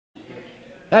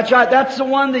That's right. That's the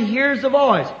one that hears the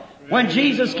voice. When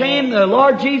Jesus came, the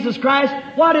Lord Jesus Christ,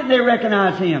 why didn't they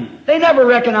recognize Him? They never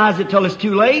recognized it till it's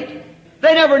too late.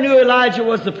 They never knew Elijah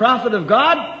was the prophet of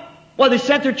God. Well, they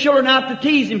sent their children out to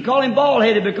tease him, call him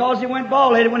bald-headed because he went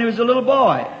bald-headed when he was a little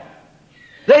boy.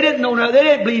 They didn't know, they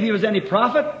didn't believe he was any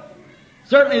prophet.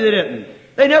 Certainly they didn't.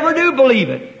 They never do believe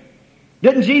it.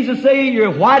 Didn't Jesus say,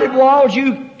 your whited walls,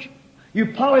 you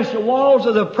polish the walls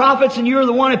of the prophets and you're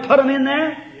the one who put them in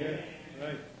there? Yes,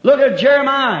 right. Look at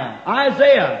Jeremiah,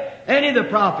 Isaiah, any of the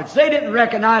prophets. They didn't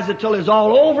recognize it till it was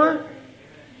all over.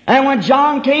 And when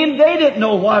John came, they didn't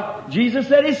know what Jesus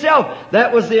said Himself.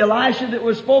 That was the Elisha that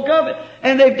was spoke of it.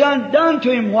 And they've done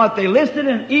to him what they listed,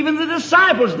 and even the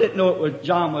disciples didn't know it was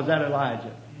John was that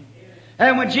Elijah.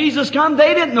 And when Jesus come,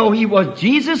 they didn't know He was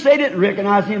Jesus. They didn't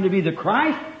recognize Him to be the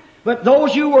Christ. But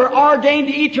those who were ordained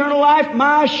to eternal life,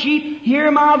 my sheep hear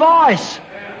my voice.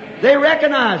 They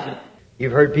recognize it.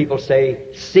 You've heard people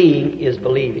say, seeing is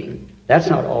believing. That's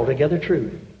not altogether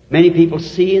true. Many people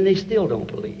see and they still don't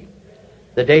believe.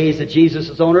 The days that Jesus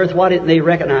was on earth, why didn't they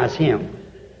recognize Him?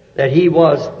 That He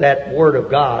was that Word of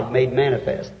God made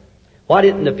manifest. Why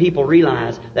didn't the people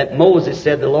realize that Moses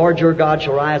said, the Lord your God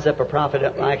shall rise up a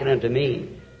prophet like unto me?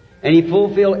 And He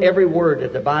fulfilled every word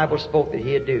that the Bible spoke that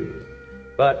He'd do.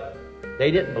 But they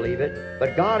didn't believe it.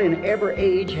 But God in every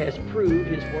age has proved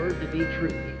His Word to be true.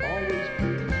 He always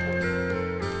proves His Word.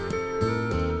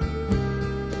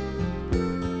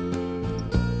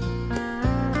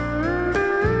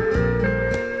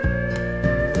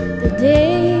 The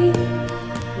day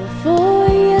before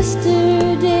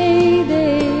yesterday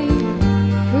they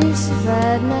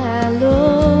crucified my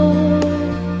Lord.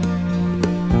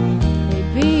 They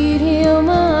beat Him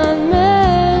unmercifully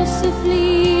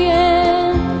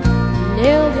and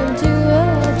nailed Him to a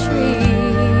tree.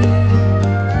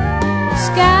 The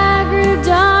sky grew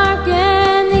dark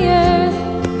and the earth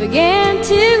began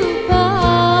to part.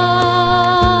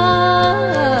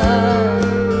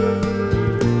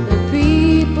 The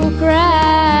people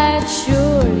cried,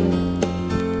 surely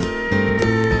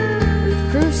we've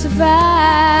crucified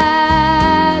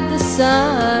the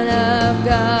Son of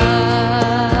God.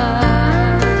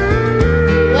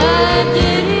 Why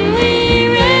didn't we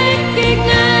recognize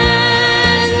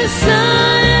the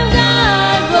Son of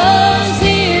God was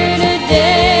here today?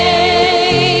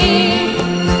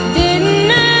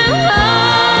 Didn't our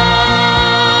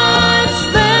hearts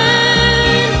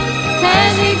burn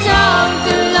as He talked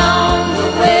along the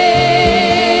way?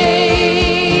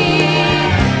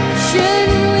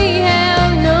 Shouldn't we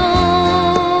have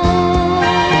known?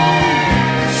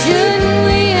 Shouldn't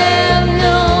we have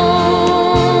known?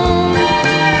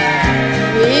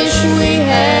 Wish we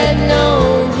had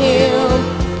known Him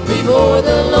before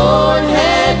the Lord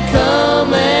had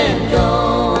come and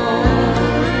gone.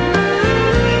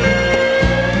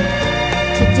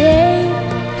 Today,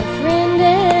 a friend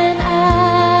and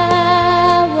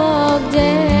I walked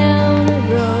down the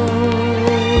road.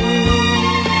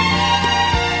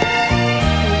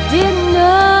 We didn't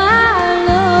know our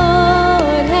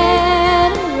Lord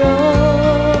had a road.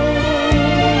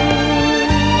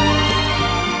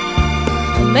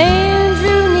 A man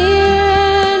drew near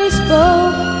and he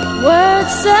spoke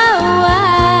words so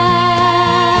wise.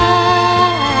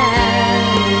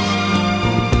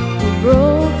 He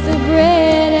broke the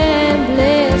bread and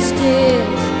blessed it.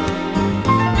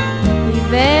 He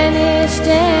vanished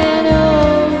and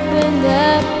opened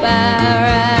up our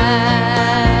eyes.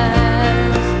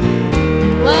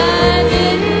 Why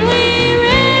didn't we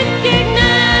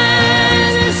recognize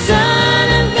the Son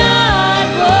of God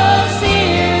was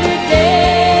here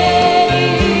today?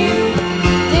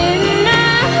 Didn't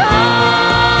our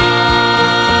hearts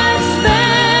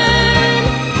burn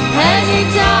as He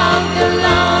talked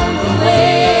along the way?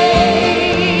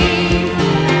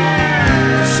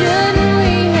 Shouldn't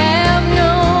we have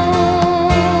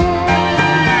known?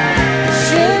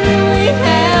 Shouldn't we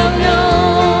have known?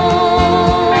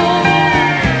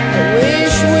 I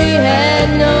wish we had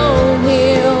known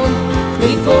Him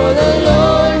before the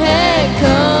Lord had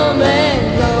come and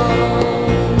gone.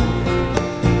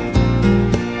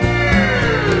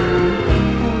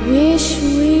 I wish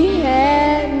we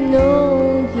had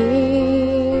known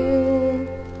Him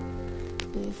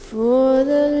before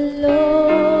the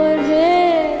Lord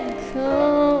had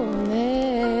come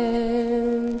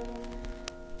and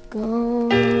gone.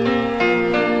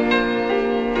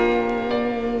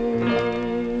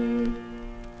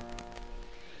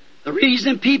 The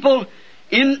reason people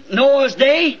in Noah's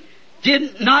day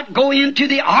did not go into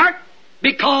the ark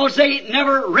because they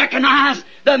never recognized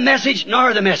the message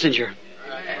nor the messenger.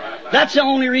 That's the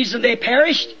only reason they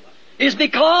perished, is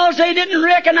because they didn't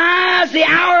recognize the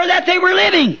hour that that they were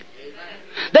living.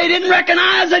 They didn't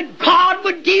recognize that God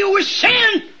would deal with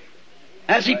sin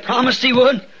as He promised He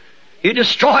would. He'd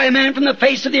destroy a man from the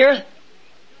face of the earth.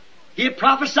 He had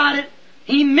prophesied it.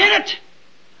 He meant it.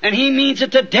 And He means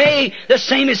it today the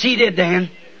same as He did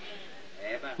then.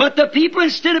 But the people,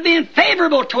 instead of being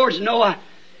favorable towards Noah,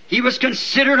 he was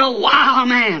considered a wild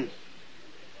man.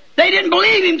 They didn't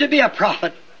believe him to be a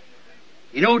prophet.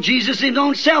 You know, Jesus His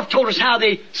own self told us how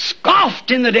they scoffed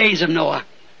in the days of Noah.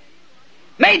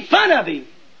 Made fun of him.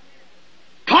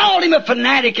 Called him a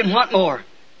fanatic and what more.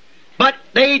 But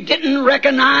they didn't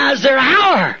recognize their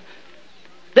hour.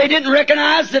 They didn't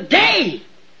recognize the day.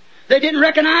 They didn't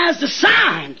recognize the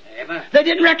sign. Amen. They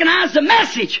didn't recognize the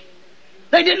message.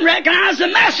 They didn't recognize the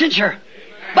messenger.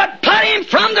 But put him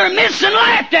from their midst and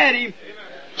laughed at him.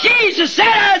 Jesus said,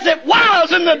 as it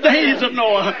was in the days of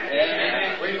Noah.